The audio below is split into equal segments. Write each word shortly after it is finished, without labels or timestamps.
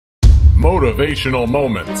Motivational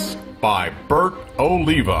Moments by Bert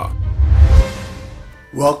Oliva.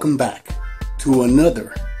 Welcome back to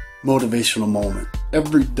another motivational moment.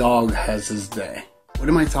 Every dog has his day. What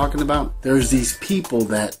am I talking about? There's these people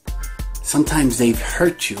that sometimes they've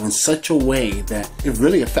hurt you in such a way that it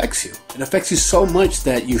really affects you. It affects you so much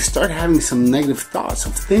that you start having some negative thoughts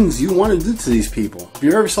of things you want to do to these people. If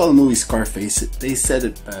you ever saw the movie Scarface, they said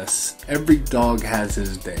it best. Every dog has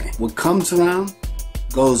his day. What comes around,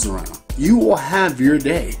 goes around. You will have your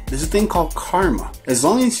day. There's a thing called karma. As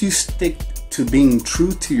long as you stick to being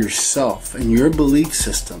true to yourself and your belief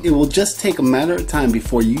system, it will just take a matter of time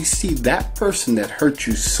before you see that person that hurt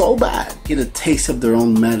you so bad get a taste of their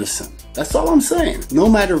own medicine. That's all I'm saying. No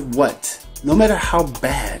matter what, no matter how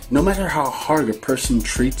bad, no matter how hard a person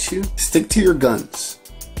treats you, stick to your guns.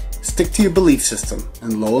 Stick to your belief system,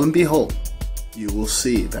 and lo and behold, you will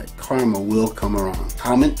see that karma will come around.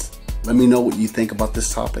 Comment, let me know what you think about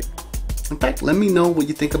this topic. In fact, let me know what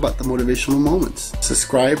you think about the motivational moments.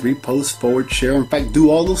 Subscribe, repost, forward, share. In fact, do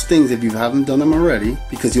all those things if you haven't done them already,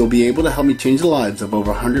 because you'll be able to help me change the lives of over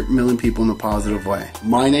 100 million people in a positive way.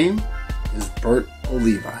 My name is Bert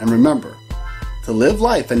Oliva. And remember to live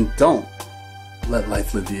life and don't let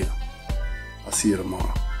life live you. I'll see you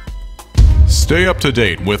tomorrow. Stay up to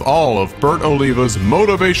date with all of Bert Oliva's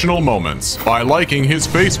motivational moments by liking his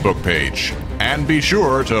Facebook page. And be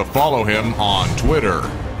sure to follow him on Twitter.